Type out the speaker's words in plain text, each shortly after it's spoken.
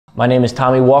My name is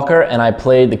Tommy Walker, and I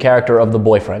played the character of the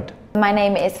boyfriend. My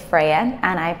name is Freya,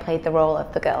 and I played the role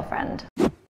of the girlfriend.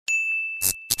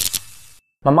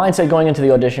 My mindset going into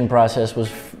the audition process was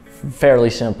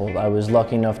fairly simple. I was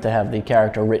lucky enough to have the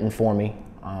character written for me,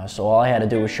 so all I had to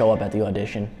do was show up at the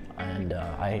audition, and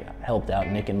I helped out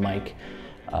Nick and Mike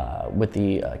with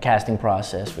the casting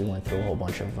process. We went through a whole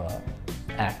bunch of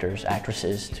actors,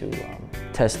 actresses to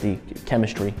test the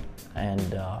chemistry,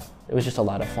 and it was just a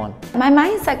lot of fun. My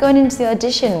mindset going into the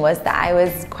audition was that I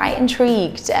was quite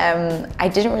intrigued. I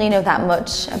didn't really know that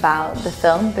much about the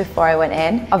film before I went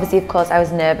in. Obviously, of course, I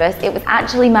was nervous. It was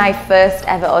actually my first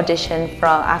ever audition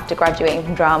after graduating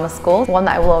from drama school, one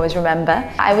that I will always remember.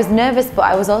 I was nervous, but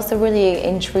I was also really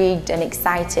intrigued and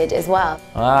excited as well.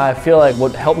 I feel like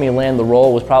what helped me land the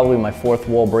role was probably my fourth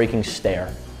wall breaking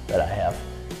stare that I have.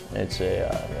 It's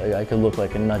I could look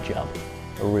like a nut job,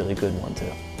 a really good one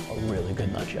too. A really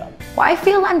good nut job. What I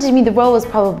feel landed me the role was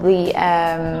probably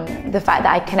the fact that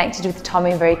I connected with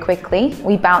Tommy very quickly.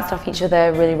 We bounced off each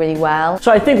other really, really well.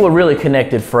 So I think what really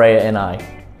connected Freya and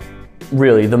I,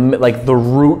 really, the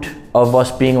root of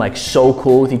us being like so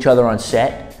cool with each other on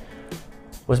set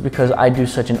was because I do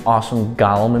such an awesome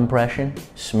Gollum impression,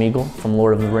 Smeagol from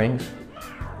Lord of the Rings.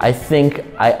 I think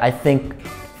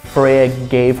Freya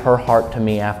gave her heart to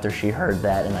me after she heard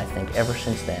that, and I think ever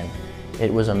since then,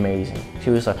 it was amazing.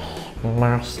 She was like,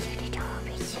 Master,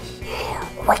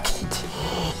 wicked,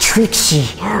 tricksy,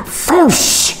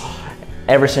 fierce.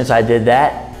 Ever since I did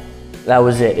that, that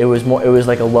was it. It was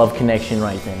like a love connection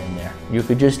right then and there. You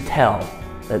could just tell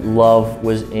that love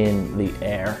was in the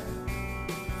air.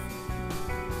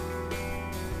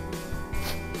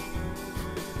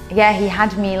 Yeah, he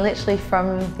had me literally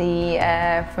from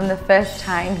the first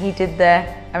time he did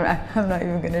the. I'm not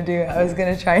even gonna do it. I was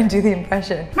gonna try and do the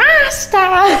impression. Master,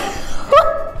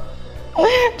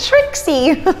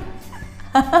 Trixie.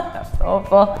 That's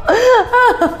awful.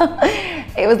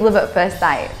 It was love at first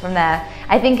sight from there.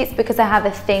 I think it's because I have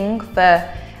a thing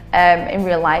for, in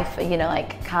real life, you know,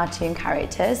 like cartoon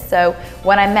characters. So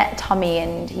when I met Tommy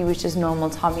and he was just normal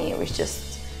Tommy, it was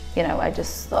just, you know, I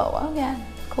just thought, well, yeah,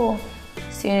 cool.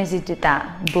 As soon as he did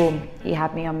that, boom, he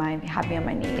had me on my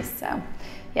knees. So,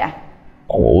 yeah.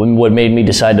 What made me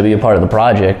decide to be a part of the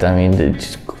project? I mean,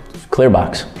 it's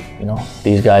Clearbox. You know,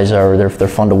 these guys they're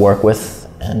fun to work with,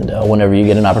 and whenever you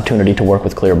get an opportunity to work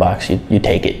with Clearbox, you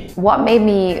take it. What made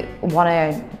me want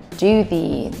to do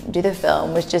the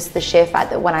film was just the sheer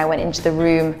fact that when I went into the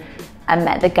room and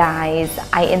met the guys,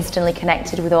 I instantly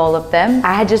connected with all of them.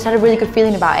 I had just had a really good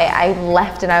feeling about it. I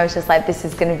left and I was just like, this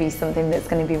is going to be something that's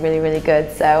going to be really, really good.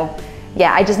 So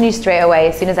yeah, I just knew straight away.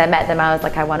 As soon as I met them, I was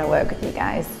like, I want to work with you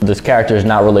guys. This character is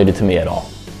not related to me at all.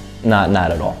 Not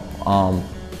at all.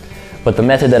 But the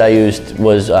method that I used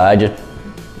was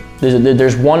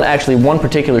there's one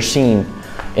particular scene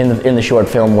in the short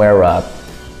film where I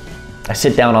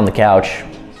sit down on the couch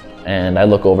and I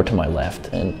look over to my left,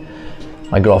 and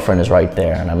my girlfriend is right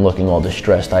there, and I'm looking all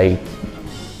distressed. I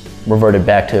reverted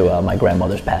back to my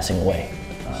grandmother's passing away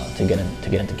to get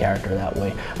into character that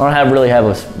way. I don't really have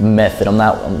a method. I'm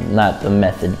not the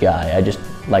method guy. I just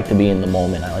like to be in the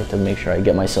moment. I like to make sure I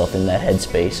get myself in that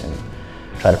headspace and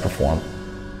try to perform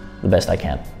the best I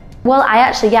can. Well,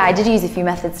 I did use a few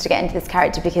methods to get into this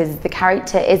character because the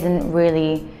character isn't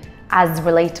really as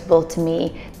relatable to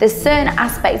me. There's certain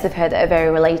aspects of her that are very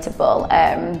relatable.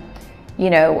 You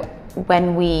know,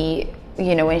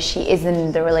 when she is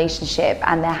in the relationship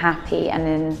and they're happy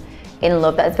and in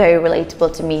love, that's very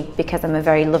relatable to me because I'm a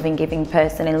very loving, giving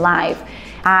person in life.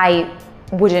 I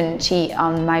wouldn't cheat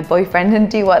on my boyfriend and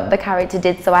do what the character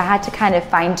did, so I had to kind of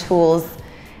find tools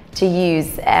to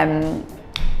use,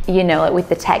 you know, like with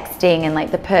the texting and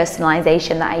like the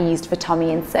personalization that I used for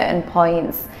Tommy in certain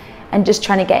points, and just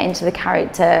trying to get into the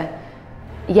character,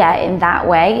 yeah, in that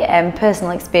way.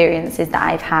 Personal experiences that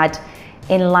I've had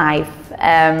in life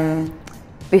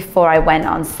before I went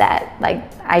on set. Like,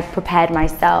 I prepared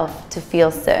myself to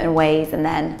feel certain ways, and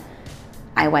then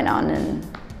I went on and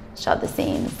shot the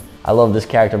scenes. I love this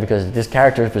character because this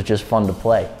character was just fun to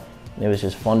play. It was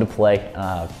just fun to play.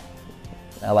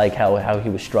 I like how he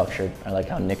was structured. I like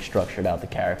how Nick structured out the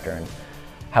character and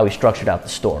how he structured out the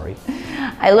story.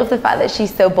 I love the fact that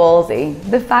she's so ballsy.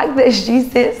 The fact that she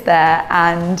sits there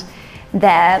and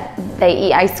they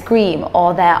eat ice cream,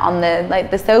 or they're on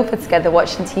the sofa together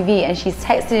watching TV and she's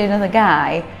texting another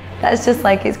guy. That's just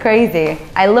like, it's crazy.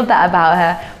 I love that about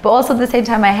her, but also at the same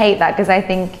time I hate that because I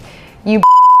think you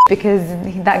because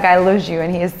that guy loves you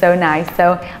and he is so nice.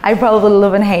 So I probably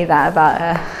love and hate that about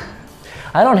her.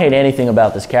 I don't hate anything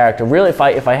about this character. Really, if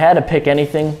I had to pick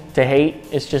anything to hate,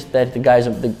 it's just that the guy's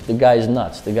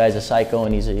nuts. The guy's a psycho,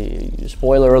 and he's a,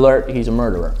 spoiler alert, he's a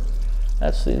murderer.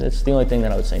 That's the only thing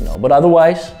that I would say no. But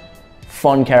otherwise,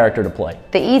 fun character to play.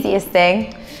 The easiest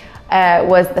thing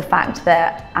was the fact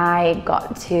that I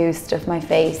got to stuff my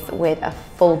face with a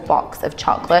full box of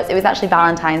chocolates. It was actually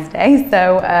Valentine's Day,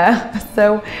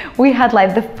 so we had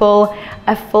like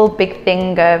a full big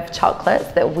thing of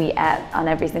chocolates that we ate on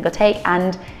every single take,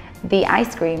 and the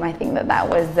ice cream. I think that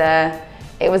was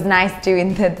it was nice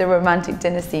doing the romantic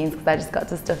dinner scenes because I just got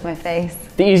to stuff my face.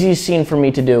 The easiest scene for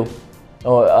me to do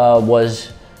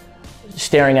was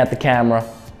staring at the camera.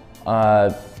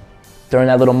 During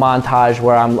that little montage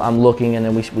where I'm looking, and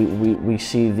then we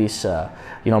see this,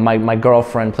 you know, my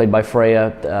girlfriend, played by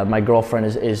Freya, my girlfriend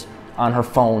is on her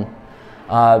phone.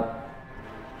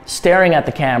 Staring at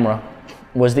the camera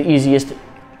was the easiest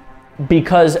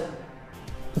because it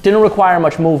didn't require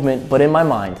much movement, but in my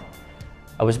mind,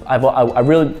 I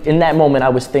really, in that moment, I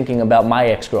was thinking about my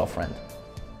ex-girlfriend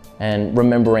and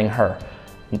remembering her.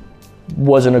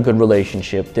 Wasn't a good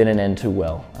relationship, didn't end too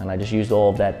well, and I just used all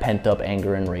of that pent-up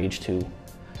anger and rage to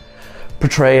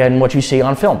portray and what you see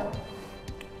on film.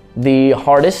 The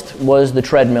hardest was the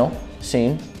treadmill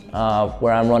scene,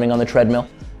 where I'm running on the treadmill.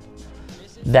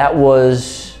 That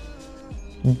was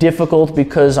difficult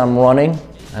because I'm running,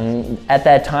 and at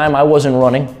that time I wasn't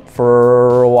running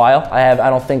for a while. I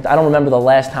don't remember the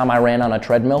last time I ran on a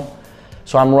treadmill.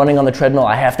 So I'm running on the treadmill,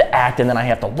 I have to act, and then I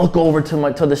have to look over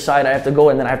to the side, I have to go,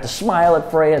 and then I have to smile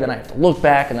at Freya, and then I have to look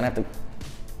back, and then I have to,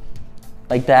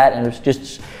 like that, and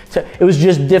it was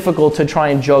just difficult to try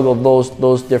and juggle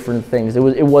those different things. It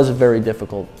was a very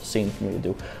difficult scene for me to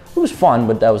do. It was fun,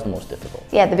 but that was the most difficult.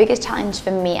 Yeah, the biggest challenge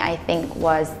for me, I think,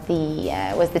 was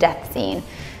the death scene.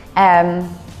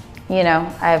 You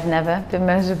know, I've never been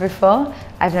murdered before.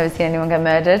 I've never seen anyone get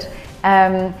murdered.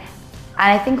 And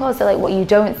I think also, like, what you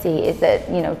don't see is that,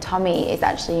 you know, Tommy is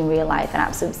actually in real life an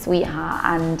absolute sweetheart,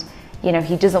 and, you know,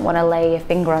 he doesn't want to lay a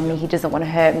finger on me, he doesn't want to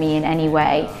hurt me in any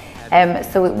way.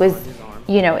 So it was,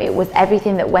 you know, it was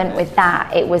everything that went with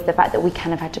that. It was the fact that we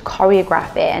kind of had to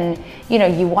choreograph it, and, you know,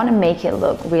 you want to make it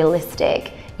look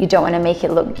realistic. You don't want to make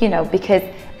it look, you know, because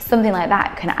something like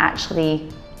that can actually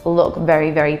look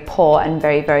very, very poor and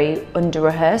very, very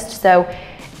under-rehearsed. So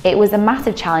it was a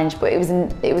massive challenge, but it was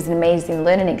an amazing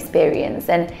learning experience.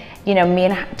 And, you know, me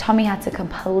and Tommy had to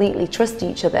completely trust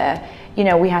each other. You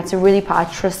know, we had to really put our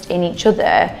trust in each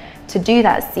other to do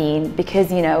that scene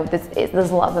because, you know,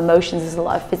 there's a lot of emotions, there's a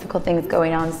lot of physical things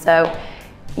going on. So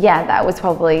yeah, that was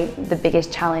probably the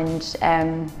biggest challenge,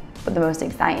 but the most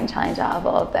exciting challenge out of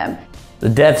all of them. The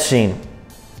death scene.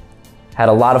 Had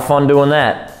a lot of fun doing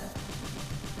that.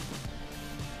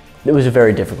 It was a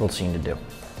very difficult scene to do.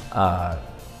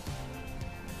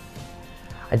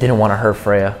 I didn't want to hurt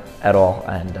Freya at all,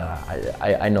 and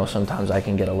I know sometimes I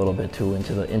can get a little bit too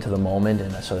into the moment,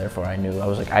 and so therefore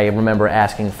I remember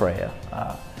asking Freya,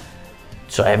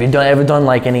 so have you ever done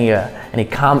like any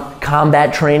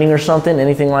combat training or something,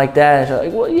 anything like that? And she was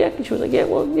like, well, yeah. She was like, yeah,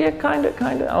 well, yeah,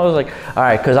 kinda. I was like, all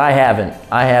right, because I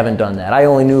haven't done that. I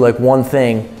only knew like one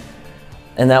thing,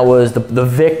 and that was the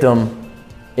victim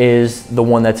is the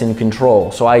one that's in control.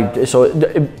 So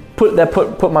it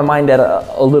put my mind at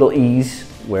a little ease,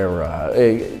 where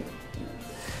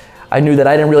I knew that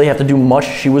I didn't really have to do much.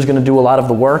 She was going to do a lot of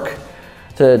the work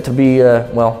to be,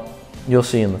 well, you'll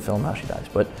see in the film how she dies.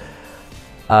 But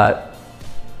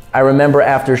I remember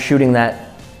after shooting that,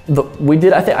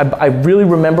 I really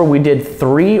remember we did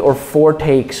 3 or 4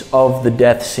 takes of the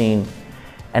death scene.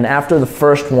 And after the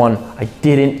first one, I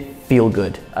didn't feel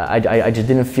good. I just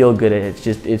didn't feel good.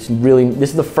 This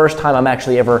is the first time I'm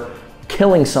actually ever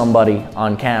killing somebody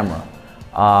on camera.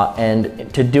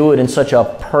 And to do it in such a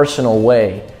personal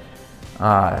way,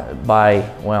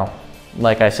 well,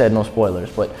 like I said, no spoilers,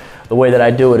 but the way that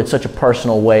I do it, it's such a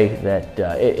personal way that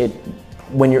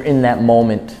when you're in that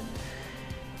moment,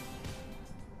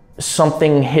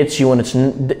 something hits you and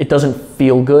it doesn't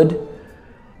feel good.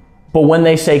 But when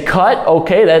they say cut,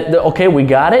 okay, we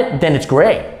got it, then it's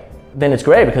great. Then it's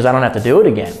great because I don't have to do it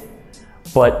again.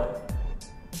 But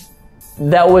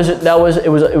it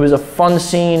was a fun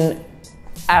scene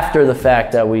after the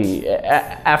fact that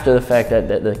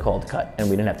they called cut and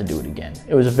we didn't have to do it again.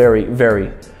 It was a very,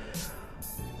 very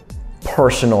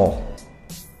personal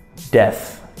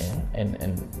death,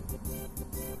 and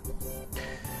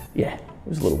yeah, it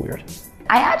was a little weird.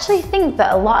 I actually think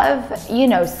that a lot of, you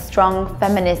know, strong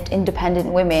feminist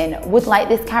independent women would like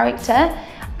this character.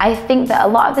 I think that a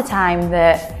lot of the time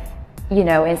that, you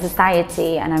know, in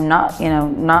society, and I'm not, you know,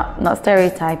 not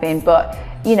stereotyping, but,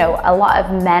 you know, a lot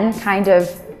of men kind of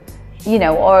you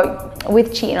know, or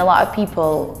with cheating, a lot of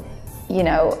people, you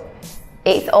know,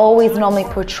 it's always normally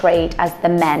portrayed as the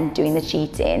men doing the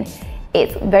cheating.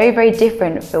 It's very, very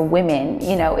different for women.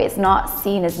 You know, it's not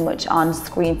seen as much on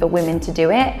screen for women to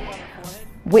do it,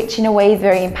 which in a way is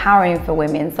very empowering for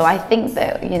women. So I think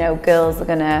that, you know, girls are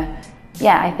gonna,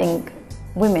 yeah, I think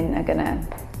women are gonna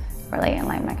relate and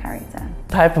like my character.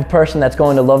 Type of person that's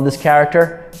going to love this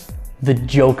character, the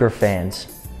Joker fans.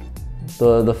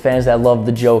 The fans that love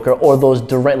the Joker, or those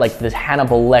direct, like the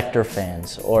Hannibal Lecter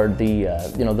fans, or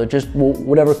the, you know, the just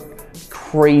whatever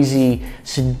crazy,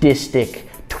 sadistic,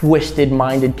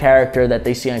 twisted-minded character that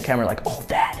they see on camera, like, oh,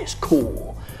 that is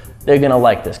cool. They're gonna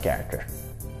like this character.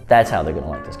 That's how they're gonna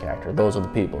like this character. Those are the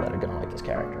people that are gonna like this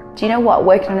character. Do you know what?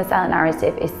 Working on a silent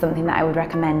narrative is something that I would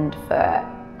recommend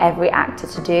for every actor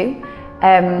to do.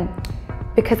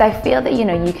 Because I feel that, you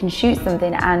know, you can shoot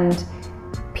something and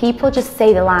people just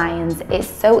say the lines. It's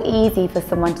so easy for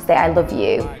someone to say, I love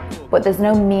you, but there's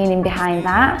no meaning behind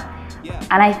that.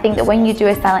 And I think that when you do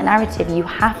a silent narrative, you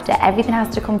have to, everything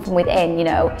has to come from within, you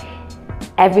know,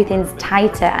 everything's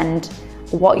tighter, and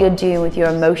what you're doing with your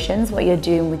emotions, what you're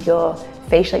doing with your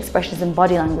facial expressions and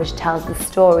body language tells the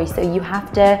story. So you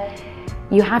have to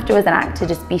as an actor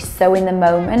just be so in the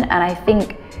moment. And I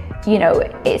think, you know,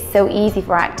 it's so easy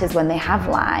for actors when they have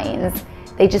lines,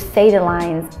 they just say the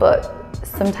lines, but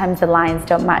sometimes the lines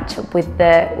don't match up with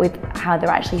how they're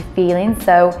actually feeling.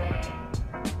 So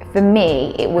for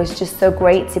me, it was just so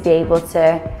great to be able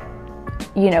to,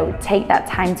 you know, take that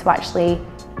time to actually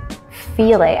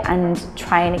feel it and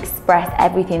try and express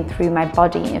everything through my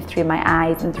body and through my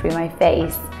eyes and through my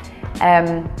face.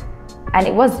 And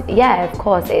it was, yeah, of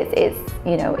course, it's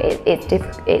you know,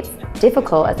 it's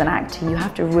difficult as an actor. You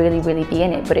have to really, really be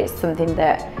in it, but it's something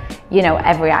that, you know,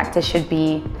 every actor should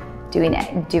be doing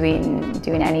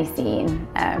any scene.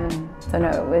 So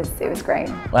no, it was great.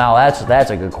 Wow,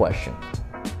 that's a good question.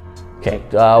 Okay,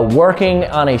 working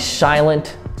on a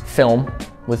silent film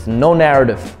with no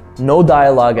narrative, no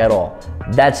dialogue at all,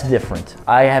 that's different.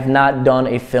 I have not done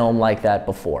a film like that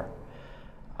before.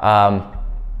 I'm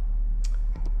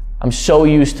so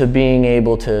used to being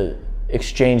able to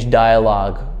exchange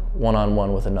dialogue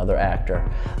one-on-one with another actor.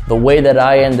 The way that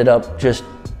I ended up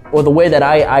or the way that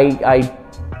I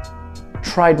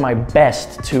tried my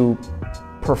best to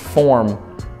perform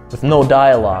with no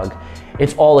dialogue,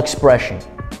 it's all expression.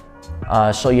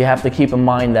 So you have to keep in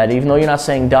mind that even though you're not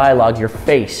saying dialogue, your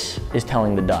face is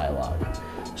telling the dialogue.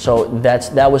 So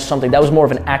that was more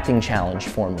of an acting challenge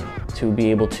for me, to be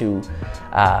able to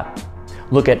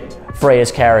look at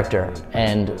Freya's character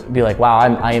and be like, wow,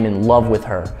 I am in love with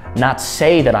her. Not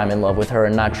say that I'm in love with her,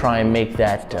 and not try and make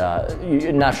that,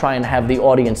 not try and have the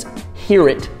audience hear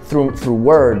it through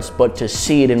words, but to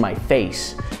see it in my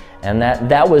face. And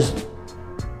that was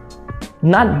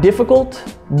not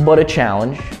difficult, but a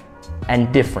challenge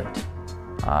and different.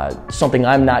 Something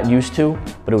I'm not used to,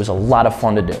 but it was a lot of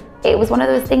fun to do. It was one of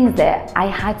those things that I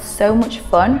had so much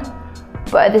fun,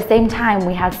 but at the same time,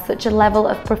 we had such a level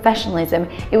of professionalism.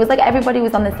 It was like everybody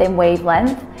was on the same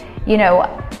wavelength. You know,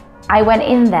 I went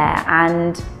in there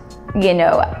and, you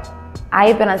know,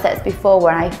 I've been on sets before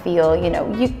where I feel, you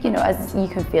know, as you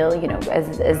can feel, you know,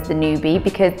 as the newbie,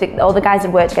 because all the guys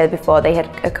had worked together before. They had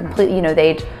a complete, you know,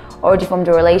 they'd already formed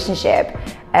a relationship.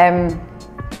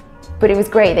 But it was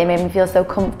great. They made me feel so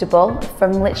comfortable.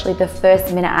 From literally the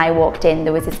first minute I walked in,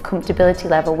 there was this comfortability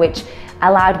level which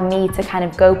allowed me to kind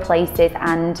of go places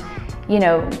and, you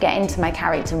know, get into my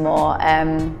character more.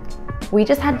 We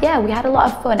just had, yeah, we had a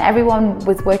lot of fun. Everyone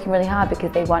was working really hard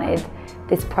because they wanted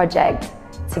this project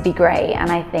to be great.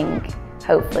 And I think,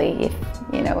 hopefully, if,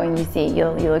 you know, when you see it,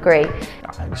 you'll agree.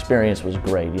 The experience was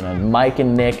great. You know, Mike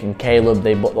and Nick and Caleb,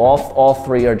 they all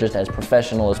three are just as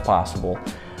professional as possible.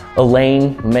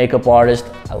 Elaine, makeup artist,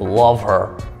 I love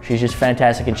her. She's just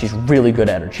fantastic, and she's really good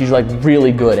at it. She's like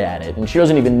really good at it, and she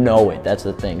doesn't even know it, that's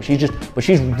the thing. But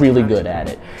she's really good at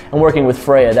it. And working with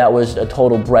Freya, that was a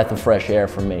total breath of fresh air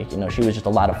for me. You know, she was just a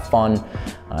lot of fun.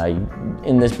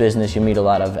 In this business, you meet a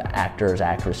lot of actors,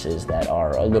 actresses that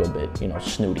are a little bit, you know,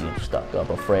 snooty and stuck up,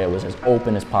 but Freya was as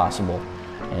open as possible,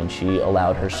 and she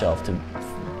allowed herself to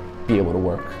be able to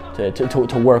work.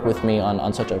 To work with me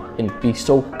on such a, and be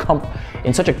so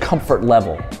in such a comfort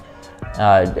level.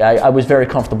 I was very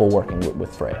comfortable working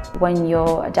with Freya. When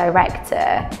you're a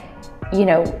director, you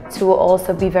know, to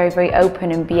also be very, very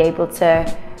open and be able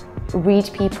to read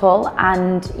people,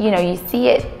 and, you know, you see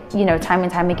it, you know, time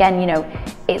and time again, you know,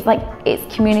 it's like,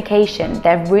 it's communication.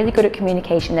 They're really good at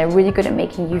communication. They're really good at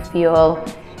making you feel,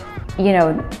 you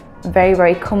know, very,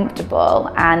 very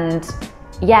comfortable. And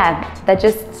yeah, they're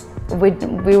just,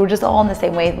 we were just all on the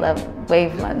same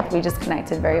wavelength. We just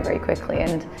connected very, very quickly,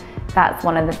 and that's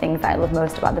one of the things that I love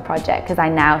most about the project, because I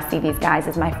now see these guys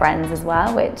as my friends as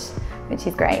well, which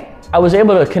is great. I was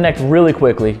able to connect really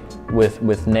quickly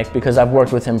with Nick because I've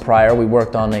worked with him prior. We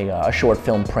worked on a short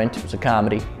film print. It was a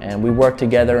comedy, and we worked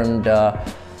together, and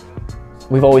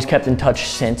we've always kept in touch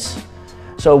since.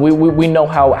 So we know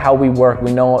how we work.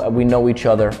 We know each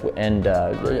other, and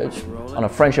on a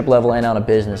friendship level and on a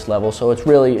business level. So it's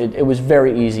really it was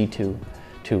very easy to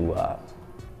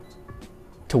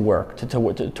work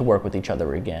with each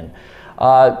other again.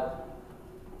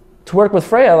 To work with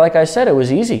Freya, like I said, it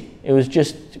was easy. It was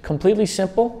just completely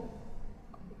simple.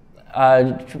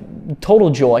 Total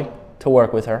joy to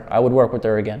work with her. I would work with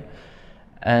her again,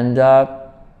 and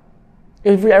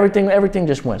everything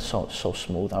just went so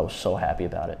smooth. I was so happy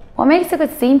about it. What makes a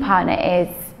good scene partner is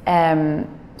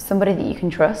somebody that you can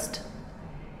trust.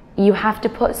 You have to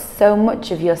put so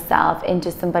much of yourself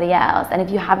into somebody else, and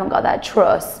if you haven't got that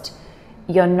trust,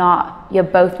 you're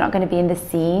both not going to be in the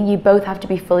scene. You both have to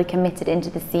be fully committed into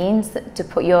the scenes to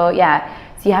put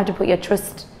so you have to put your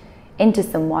trust into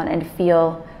someone and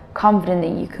feel confident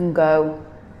that you can go,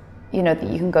 that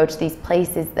you can go to these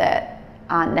places that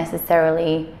aren't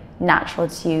necessarily natural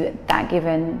to you at that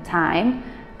given time.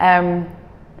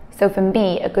 So for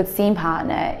me, a good scene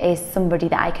partner is somebody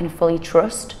that I can fully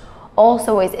trust,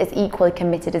 also is as equally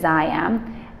committed as I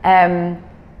am.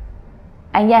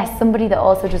 And yes, somebody that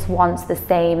also just wants the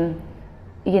same,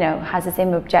 has the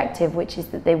same objective, which is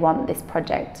that they want this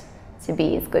project to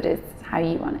be as good as how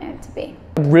you want it to be.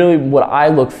 Really, what I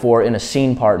look for in a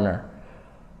scene partner,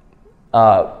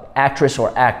 actress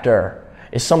or actor,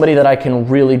 is somebody that I can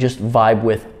really just vibe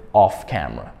with off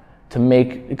camera,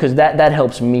 because that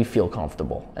helps me feel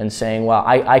comfortable and saying, well,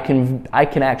 I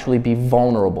can actually be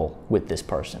vulnerable with this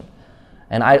person.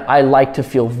 And I like to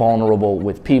feel vulnerable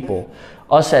with people.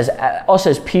 Us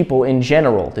as people in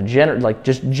general,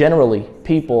 generally,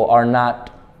 people are not,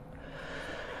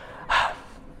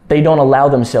 they don't allow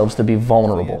themselves to be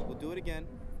vulnerable.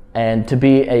 And to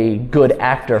be a good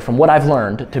actor, from what I've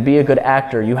learned, to be a good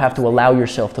actor, you have to allow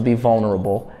yourself to be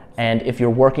vulnerable. And if you're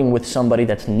working with somebody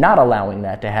that's not allowing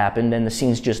that to happen, then the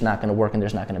scene's just not going to work and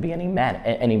there's not going to be any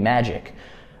magic.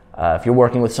 If you're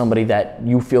working with somebody that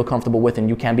you feel comfortable with and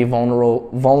you can be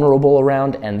vulnerable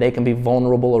around, and they can be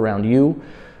vulnerable around you,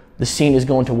 the scene is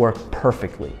going to work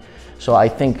perfectly. So I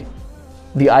think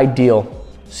the ideal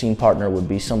scene partner would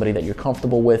be somebody that you're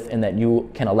comfortable with and that you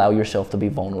can allow yourself to be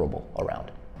vulnerable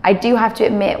around. I do have to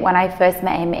admit, when I first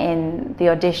met him in the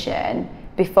audition,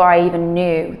 before I even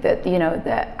knew that,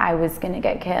 that I was going to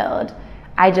get killed,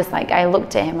 I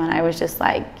looked at him and I was just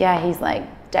like, yeah, he's like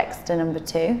Dexter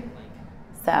 #2.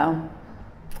 So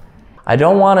I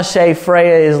don't want to say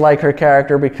Freya is like her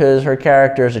character, because her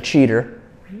character is a cheater,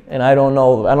 and I don't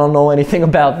know anything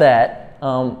about that.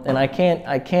 And I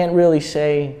can't really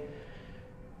say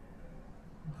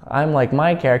I'm like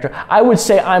my character. I would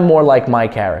say I'm more like my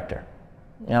character.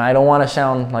 And I don't want to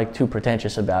sound like too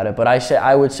pretentious about it, but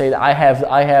I would say that I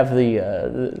have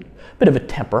the bit of a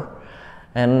temper,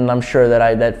 and I'm sure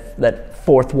that that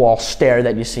fourth wall stare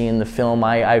that you see in the film,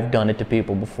 I've done it to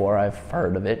people before. I've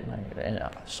heard of it,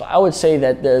 so I would say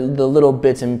that the little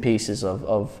bits and pieces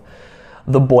of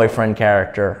the boyfriend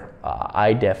character,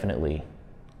 I definitely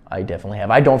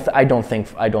have. I don't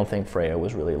think Freya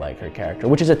was really like her character,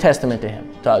 which is a testament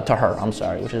to her. I'm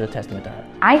sorry, which is a testament to her.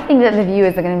 I think that the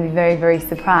viewers are going to be very, very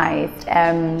surprised,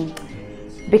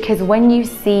 because when you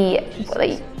see,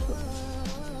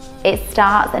 it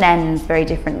starts and ends very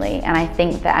differently, and I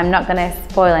think that, I'm not going to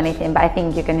spoil anything, but I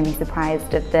think you're going to be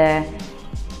surprised at the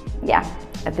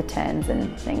turns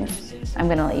and things. I'm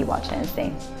going to let you watch it and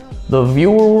see. The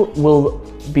viewer will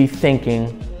be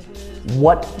thinking,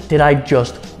 what did I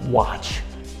just watch?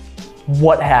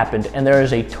 What happened? And there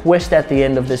is a twist at the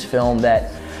end of this film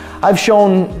that I've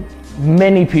shown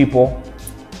many people.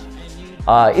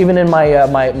 Even in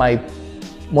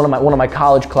one of my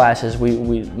college classes,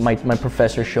 my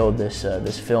professor showed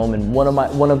this film, and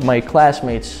one of my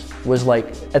classmates was like,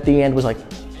 at the end was like,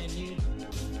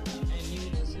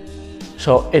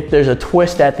 so there's a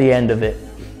twist at the end of it.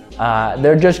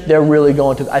 They're really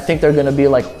going to, I think they're going to be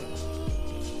like,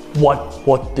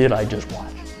 what did I just watch?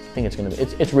 I think it's going to be,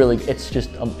 it's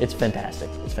fantastic.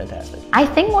 It's fantastic. I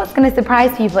think what's going to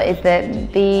surprise people is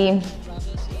that the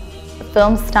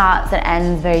film starts and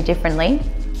ends very differently.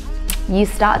 You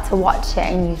start to watch it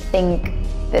and you think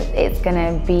that it's going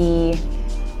to be,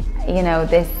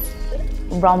 this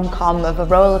rom-com of a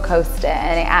roller coaster,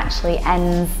 and it actually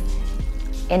ends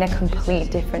in a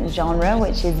complete different genre,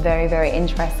 which is very, very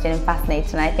interesting and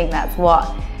fascinating. And I think that's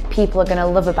what people are going to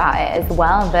love about it as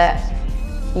well, that,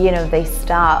 you know, they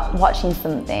start watching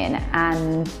something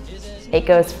and it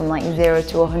goes from like 0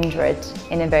 to 100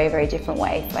 in a very, very different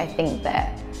way. So I think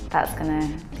that that's going to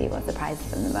be what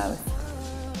surprises them the most.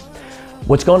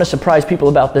 What's going to surprise people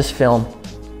about this film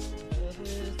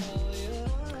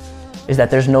is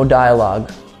that there's no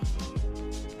dialogue,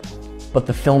 but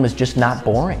the film is just not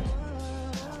boring.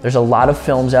 There's a lot of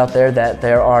films out there that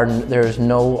there's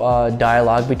no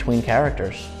dialogue between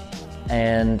characters,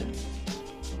 and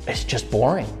it's just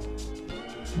boring.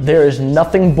 There is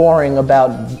nothing boring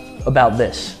about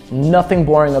this. Nothing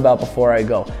boring about Before I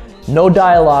Go. No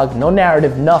dialogue, no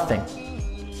narrative, nothing.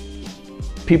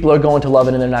 People are going to love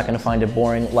it and they're not going to find it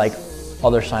boring like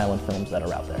other silent films that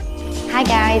are out there. Hi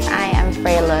guys, I am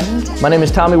Freya Lund. My name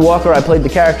is Tommy Walker. I played the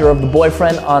character of the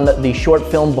boyfriend on the short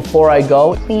film Before I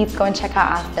Go. Please go and check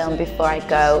out our film Before I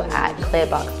Go at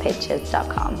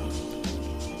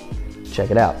clearboxpictures.com.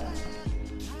 Check it out.